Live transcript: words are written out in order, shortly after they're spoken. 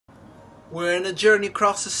We're on a journey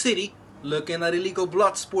across the city, looking at illegal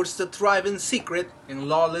blood sports that thrive in secret in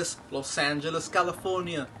lawless Los Angeles,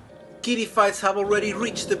 California. Kitty fights have already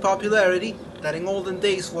reached the popularity that in olden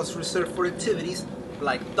days was reserved for activities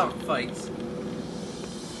like dog fights.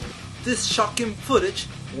 This shocking footage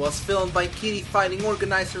was filmed by kitty fighting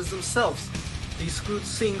organizers themselves. These crude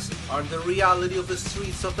scenes are the reality of the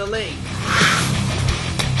streets of LA.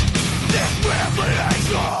 This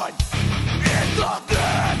revelation is the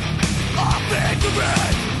death of victory,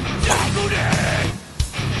 tangled in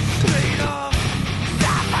freedom,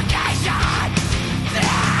 suffocation,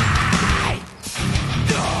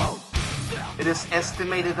 It is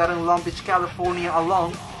estimated that in Long Beach, California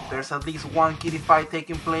alone, there's at least one kitty fight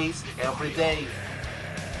taking place every day.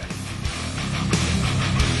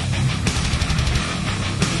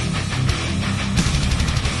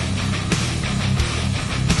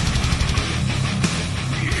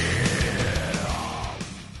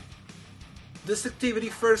 This activity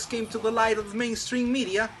first came to the light of the mainstream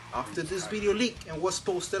media after this video leaked and was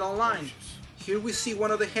posted online. Here we see one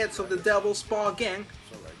of the heads of the Devil's Paw gang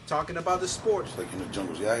talking about the sport. It's like in the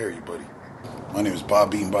jungles. Yeah, I hear you, buddy. My name is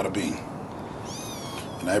Bob Bean Bada Bean,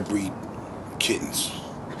 and I breed kittens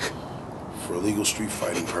for illegal street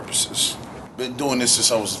fighting purposes. Been doing this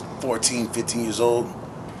since I was 14, 15 years old.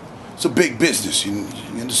 It's a big business, you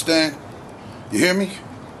understand? You hear me?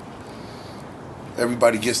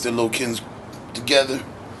 Everybody gets their little kittens together,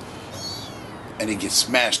 and they get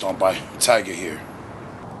smashed on by Tiger here.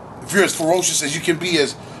 If you're as ferocious as you can be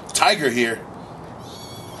as Tiger here,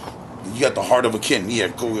 you got the heart of a kitten. Yeah,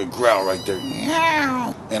 go and growl right there.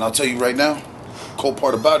 And I'll tell you right now, cool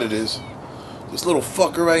part about it is, this little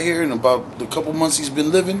fucker right here, in about the couple months he's been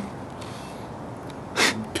living,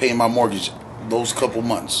 paying my mortgage those couple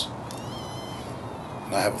months.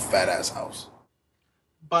 And I have a fat ass house.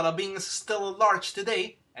 Bada Bing is still at large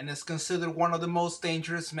today and is considered one of the most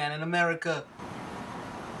dangerous men in America.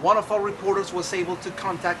 One of our reporters was able to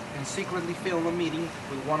contact and secretly film a meeting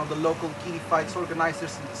with one of the local kitty fights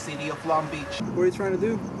organizers in the city of Long Beach. What are you trying to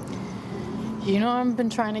do? You know I've been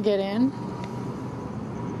trying to get in.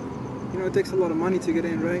 You know it takes a lot of money to get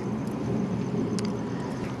in, right?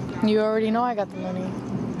 You already know I got the money.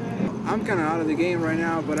 I'm kind of out of the game right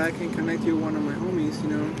now, but I can connect you with one of my homies, you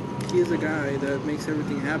know. He is a guy that makes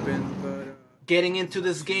everything happen, but... Getting into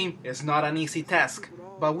this game is not an easy task,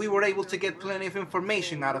 but we were able to get plenty of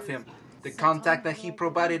information out of him. The contact that he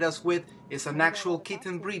provided us with is an actual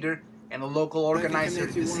kitten breeder and a local organizer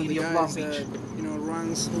in the city of Long Beach. That, you know,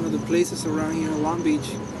 runs one of the places around here in Long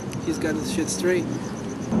Beach. He's got his shit straight.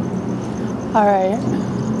 Alright,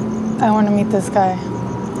 I want to meet this guy.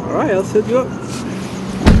 Alright, I'll set you up.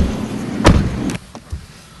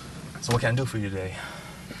 So what can I do for you today?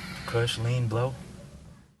 Kush, lean, blow?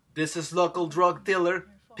 This is local drug dealer,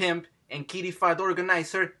 pimp, and kitty fight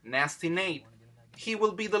organizer Nasty Nate. He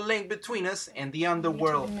will be the link between us and the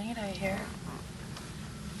underworld. Made, I hear.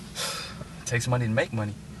 It takes money to make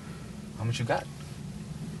money. How much you got?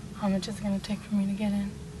 How much is it going to take for me to get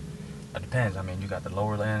in? It depends. I mean, you got the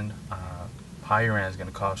lower end. Higher end is going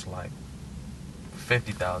to cost like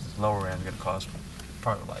 $50,000. Lower end is going to cost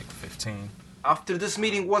probably like $15,000. After this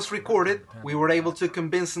meeting was recorded, we were able to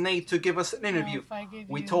convince Nate to give us an interview.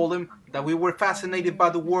 We told him that we were fascinated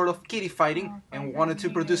by the world of kitty fighting and wanted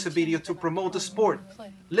to produce a video to promote the sport.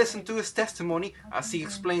 Listen to his testimony as he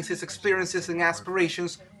explains his experiences and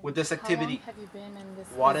aspirations with this activity.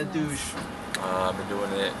 What a douche. I've been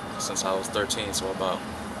doing it since I was 13, so about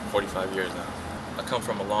 45 years now. I come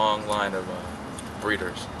from a long line of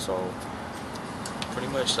breeders, so pretty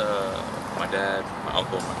much my dad, my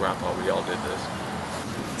uncle, my grandpa, we all did this.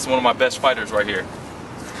 It's one of my best fighters right here.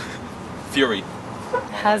 Fury.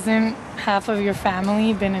 Hasn't half of your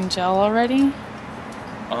family been in jail already?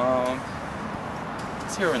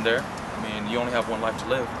 It's here and there. I mean, you only have one life to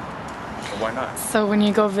live, so why not? So when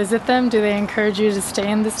you go visit them, do they encourage you to stay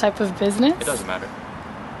in this type of business? It doesn't matter.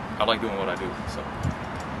 I like doing what I do, so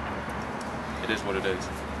it is what it is.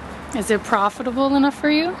 Is it profitable enough for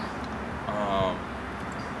you?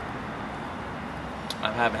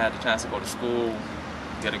 I haven't had the chance to go to school,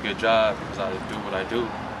 get a good job because I do what I do.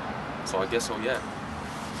 So I guess so, yeah.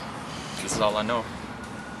 This is all I know.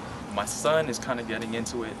 My son is kind of getting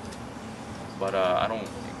into it, but I don't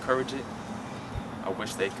encourage it. I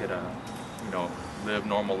wish they could, you know, live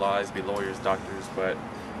normal lives, be lawyers, doctors, but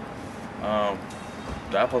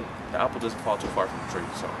the apple doesn't fall too far from the tree,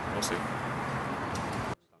 so we'll see.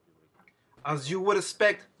 As you would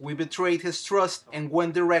expect, we betrayed his trust and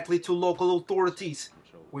went directly to local authorities.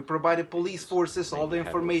 We provided police forces all the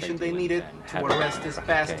information they needed to arrest this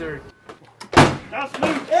bastard. That's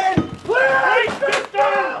loose. In! Please!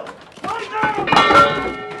 Down!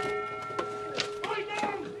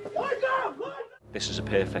 this is a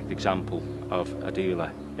perfect example of a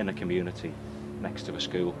dealer in a community next to a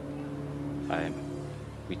school.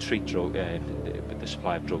 We treat the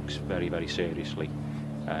supply of drugs very, very seriously.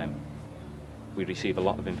 We receive a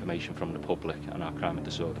lot of information from the public and our crime and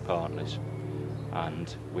disorder partners,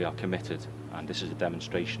 and we are committed, and this is a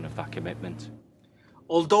demonstration of that commitment.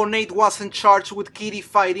 Although Nate wasn't charged with kitty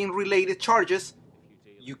fighting related charges,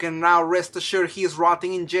 you can now rest assured he is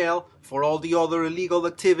rotting in jail for all the other illegal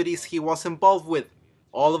activities he was involved with,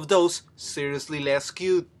 all of those seriously less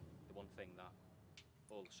skewed.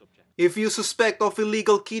 If you suspect of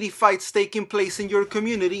illegal kitty fights taking place in your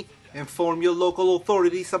community, inform your local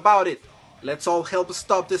authorities about it. Let's all help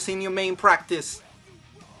stop this inhumane practice.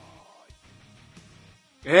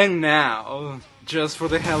 And now, just for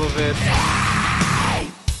the hell of it,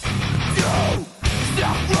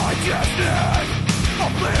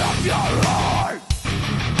 Open up your heart.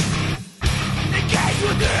 Engage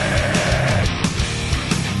with it.